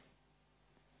this?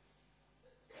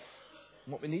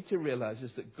 What we need to realize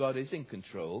is that God is in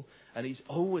control, and He's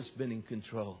always been in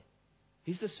control.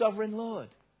 He's the sovereign Lord.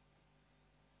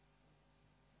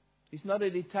 He's not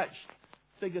a detached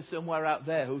figure somewhere out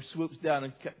there who swoops down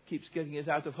and keeps getting us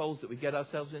out of holes that we get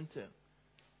ourselves into.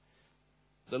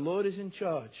 The Lord is in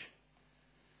charge.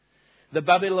 The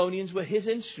Babylonians were His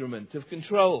instrument of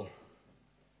control.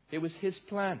 It was His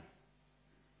plan.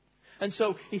 And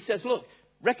so He says, look,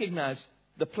 recognize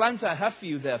the plans I have for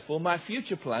you, therefore, my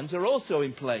future plans are also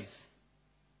in place.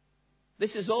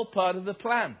 This is all part of the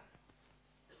plan.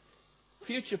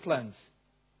 Future plans.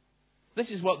 This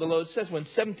is what the Lord says. When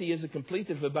 70 years are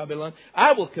completed for Babylon,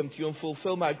 I will come to you and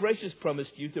fulfill my gracious promise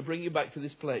to you to bring you back to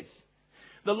this place.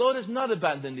 The Lord has not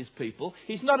abandoned His people.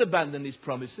 He's not abandoned His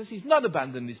promises. He's not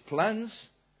abandoned His plans.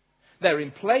 They're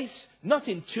in place, not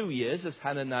in 2 years, as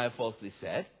Hananiah falsely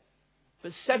said,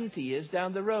 but 70 years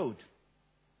down the road.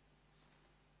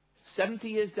 70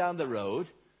 years down the road,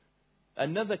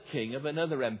 another king of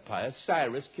another empire,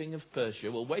 Cyrus, king of Persia,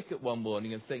 will wake up one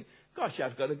morning and think, gosh,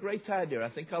 I've got a great idea. I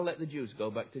think I'll let the Jews go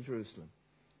back to Jerusalem.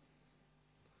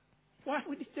 Why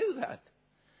would he do that?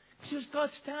 Because it was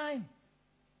God's time.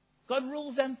 God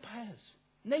rules empires,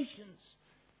 nations,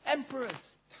 emperors.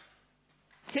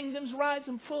 Kingdoms rise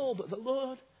and fall, but the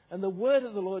Lord and the word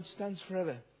of the Lord stands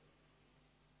forever.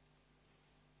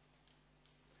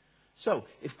 So,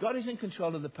 if God is in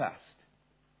control of the past,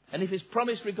 and if His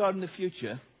promise regarding the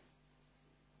future,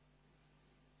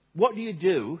 what do you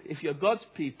do if you're God's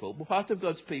people, part of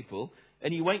God's people,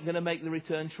 and you ain't going to make the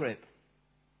return trip?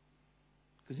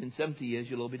 Because in 70 years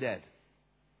you'll all be dead.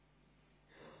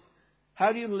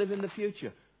 How do you live in the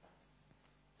future?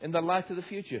 In the light of the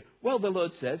future? Well, the Lord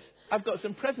says, I've got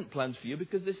some present plans for you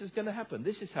because this is going to happen.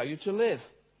 This is how you're to live.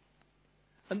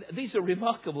 And these are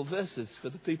remarkable verses for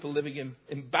the people living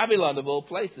in Babylon of all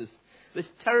places. This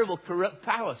terrible corrupt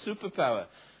power, superpower.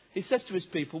 He says to His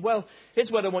people, well,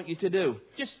 here's what I want you to do.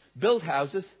 Just build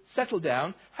houses, settle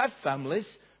down, have families,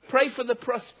 pray for the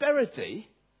prosperity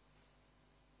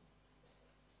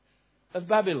of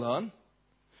Babylon.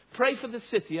 Pray for the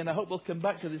city, and I hope we'll come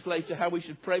back to this later, how we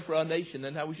should pray for our nation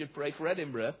and how we should pray for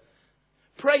Edinburgh.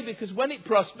 Pray because when it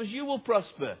prospers, you will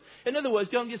prosper. In other words,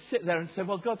 don't just sit there and say,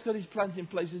 well, God's got His plans in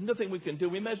place. There's nothing we can do.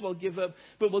 We may as well give up,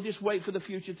 but we'll just wait for the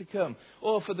future to come.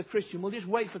 Or for the Christian, we'll just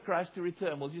wait for Christ to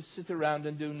return. We'll just sit around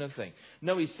and do nothing.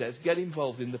 No, he says, get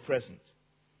involved in the present.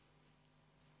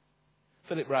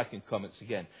 Philip Ryken comments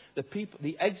again.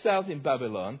 The exiles in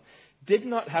Babylon did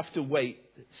not have to wait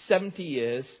 70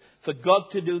 years for God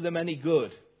to do them any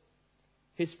good.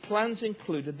 His plans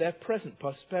included their present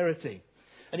prosperity.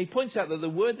 And he points out that the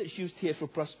word that's used here for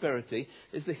prosperity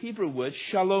is the Hebrew word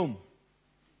shalom,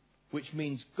 which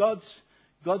means God's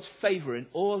favor in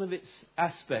all of its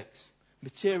aspects,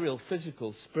 material,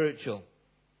 physical, spiritual.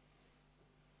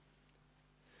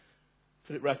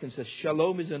 Philip Ryken says,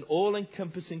 shalom is an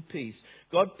all-encompassing peace.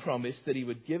 God promised that he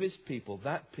would give his people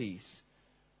that peace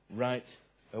right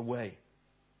away.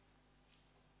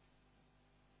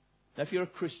 Now, if you're a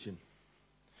Christian,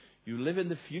 you live in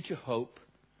the future hope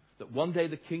that one day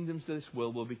the kingdoms of this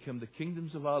world will become the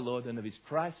kingdoms of our Lord and of his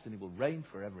Christ, and he will reign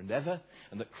forever and ever,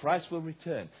 and that Christ will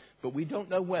return. But we don't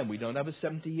know when. We don't have a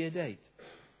 70-year date.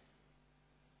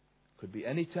 Could be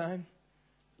any time,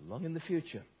 long in the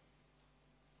future.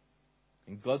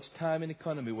 In God's time and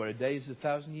economy, where a day is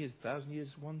 1,000 years, 1,000 years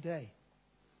is one day.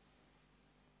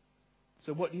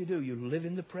 So what do? You live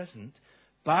in the present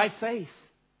by faith.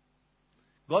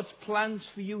 God's plans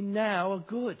for you now are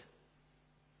good.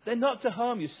 They're not to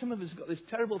harm you. Some of us have got this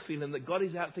terrible feeling that God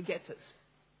is out to get us.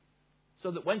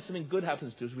 So that when something good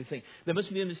happens to us, we think, there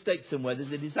must be a mistake somewhere.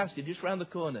 There's a disaster just round the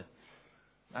corner.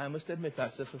 I must admit I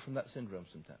suffer from that syndrome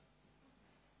sometimes.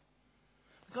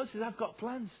 God says, I've got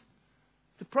plans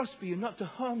to prosper you, not to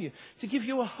harm you, to give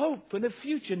you a hope and a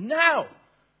future now.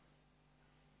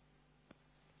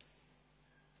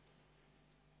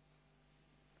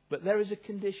 But there is a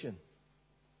condition.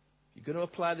 You're going to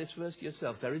apply this verse to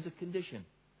yourself. There is a condition.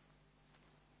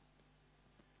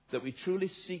 That we truly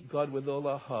seek God with all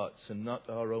our hearts and not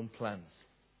our own plans.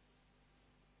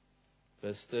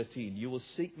 Verse 13, you will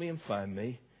seek me and find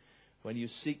me when you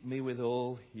seek me with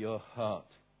all your heart.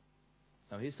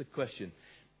 Now here's the question.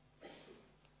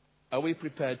 Are we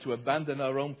prepared to abandon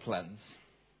our own plans?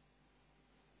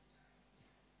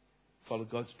 Follow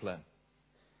God's plan.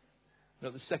 You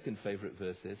know what the second favourite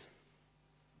verse is?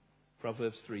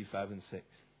 Proverbs 3, 5 and 6.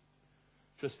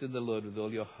 Trust in the Lord with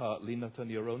all your heart. Lean not on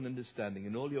your own understanding.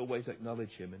 In all your ways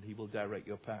acknowledge him, and he will direct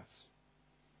your paths.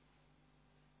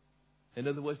 In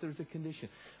other words, there is a condition.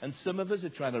 And some of us are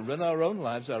trying to run our own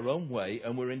lives our own way,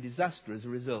 and we're in disaster as a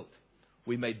result.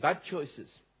 We made bad choices,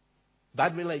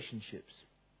 bad relationships,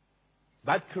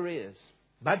 bad careers,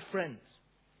 bad friends.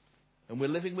 And we're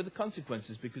living with the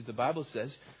consequences because the Bible says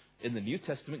in the New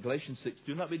Testament, Galatians 6,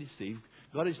 do not be deceived.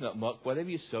 God is not mocked. Whatever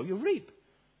you sow, you reap.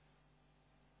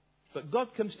 But God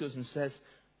comes to us and says,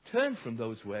 turn from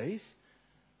those ways.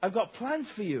 I've got plans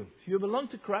for you. If you belong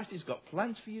to Christ, he's got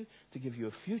plans for you to give you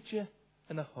a future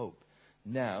and a hope.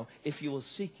 Now, if you will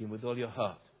seek him with all your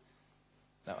heart.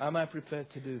 Now, am I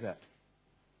prepared to do that?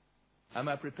 Am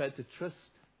I prepared to trust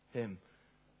him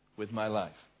with my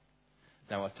life?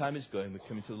 Now, our time is going. We're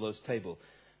coming to the Lord's table.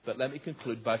 But let me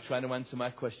conclude by trying to answer my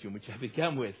question, which I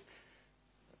began with.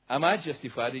 Am I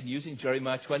justified in using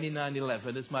Jeremiah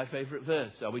 29:11 as my favourite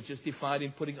verse? Are we justified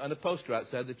in putting it on a poster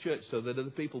outside the church so that other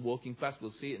people walking past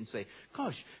will see it and say,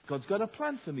 gosh, God's got a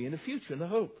plan for me and a future and a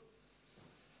hope?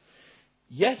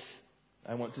 Yes,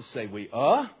 I want to say we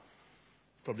are.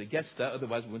 Probably guessed that,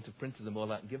 otherwise we wouldn't have printed them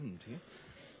all out and given them to you.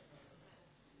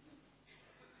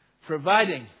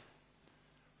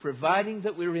 Providing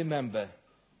that we remember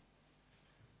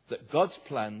that God's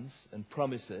plans and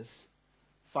promises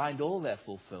find all their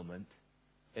fulfillment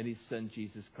in his Son,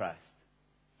 Jesus Christ.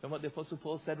 And what the Apostle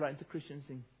Paul said right to Christians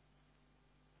in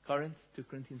Corinth, 2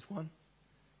 Corinthians 1,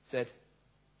 said,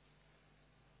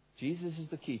 Jesus is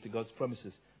the key to God's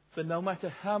promises. For no matter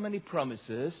how many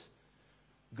promises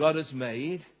God has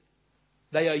made,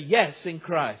 they are yes in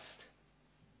Christ.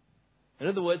 In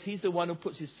other words, he's the one who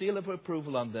puts his seal of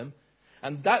approval on them.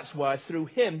 And that's why through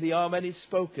him the Amen is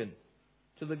spoken.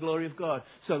 To the glory of God.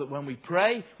 So that when we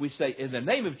pray, we say, in the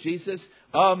name of Jesus,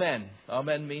 Amen.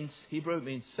 Amen means, Hebrew, it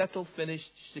means settled, finished,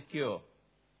 secure.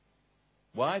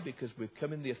 Why? Because we've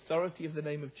come in the authority of the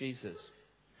name of Jesus.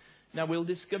 Now we'll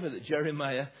discover that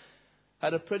Jeremiah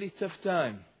had a pretty tough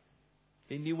time.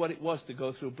 He knew what it was to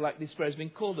go through black despair. He's been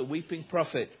called a weeping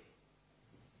prophet.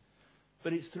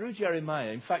 But it's through Jeremiah,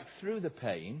 in fact through the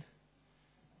pain,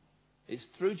 it's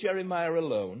through Jeremiah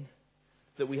alone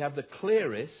that we have the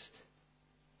clearest,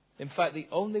 in fact, the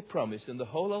only promise in the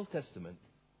whole Old Testament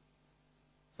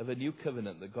of a new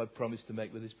covenant that God promised to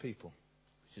make with his people,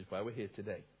 which is why we're here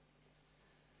today.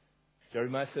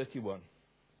 Jeremiah 31.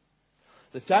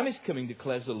 The time is coming,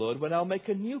 declares the Lord, when I'll make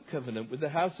a new covenant with the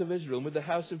house of Israel and with the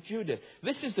house of Judah.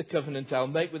 This is the covenant I'll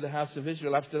make with the house of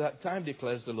Israel after that time,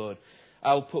 declares the Lord.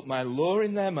 I'll put my law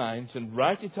in their minds and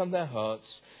write it on their hearts.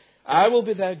 I will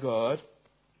be their God.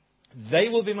 They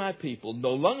will be my people.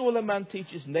 No longer will a man teach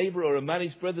his neighbour or a man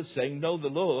his brother, saying, know the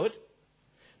Lord.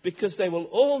 because they will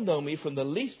all know me, from the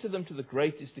least of them to the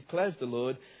greatest, declares the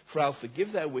Lord, for I'll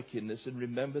forgive their wickedness and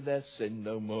remember their sin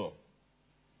no more.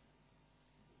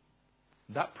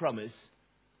 That promise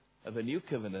of a new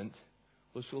covenant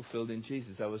was fulfilled in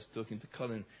Jesus. I was talking to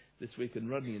Colin this week and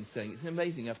Rodney and saying, it's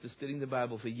amazing, after studying the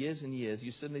Bible for years and years,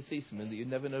 you suddenly see something that you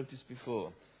never noticed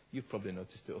before. You've probably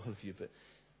noticed it, all of you, but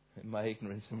in my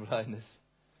ignorance and blindness.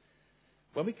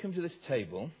 When we come to this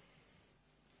table,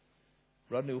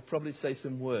 Rodney will probably say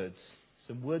some words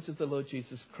of the Lord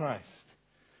Jesus Christ.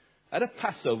 At a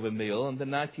Passover meal on the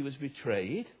night he was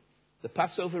betrayed, the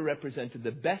Passover represented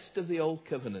the best of the old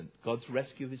covenant, God's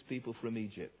rescue of his people from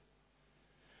Egypt.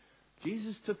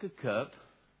 Jesus took a cup,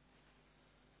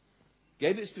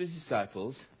 gave it to his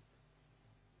disciples,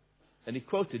 and he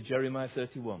quoted Jeremiah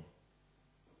 31.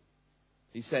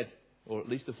 He said, or at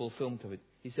least a fulfillment of it,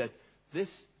 he said, this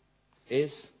is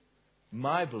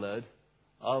my blood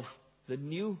of the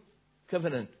new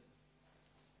covenant,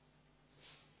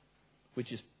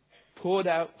 which is poured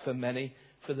out for many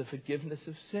for the forgiveness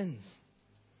of sins.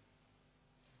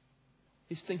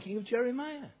 He's thinking of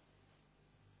Jeremiah.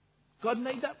 God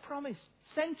made that promise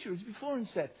centuries before and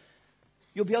said,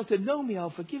 you'll be able to know me,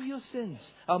 I'll forgive your sins,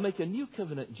 I'll make a new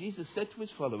covenant. Jesus said to his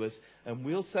followers, and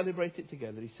we'll celebrate it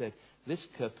together, he said, this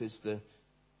cup is the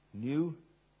new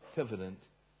covenant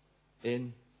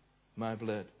in my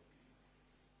blood.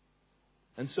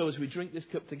 And so as we drink this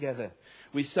cup together,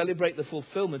 we celebrate the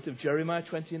fulfillment of Jeremiah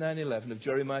 29:11, of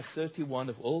Jeremiah 31,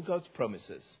 of all God's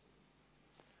promises.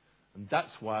 And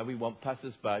that's why we want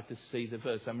passers-by to see the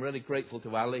verse. I'm really grateful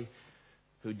to Ali,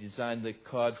 who designed the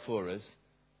card for us,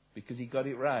 because he got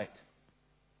it right.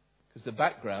 Because the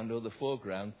background or the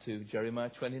foreground to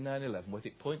Jeremiah 29:11, what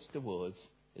it points towards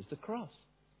is the cross.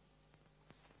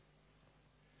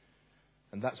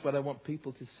 And that's what I want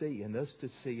people to see and us to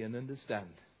see and understand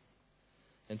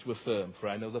and to affirm. For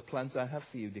I know the plans I have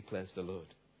for you, declares the Lord.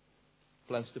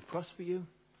 Plans to prosper you,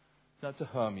 not to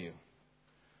harm you.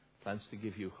 Plans to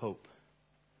give you hope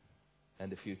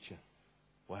and a future.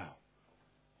 Wow.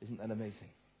 Isn't that amazing?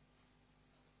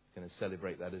 We're going to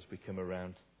celebrate that as we come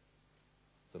around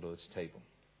the Lord's table.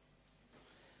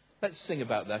 Let's sing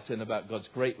about that and about God's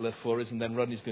great love for us, and then Rodney's going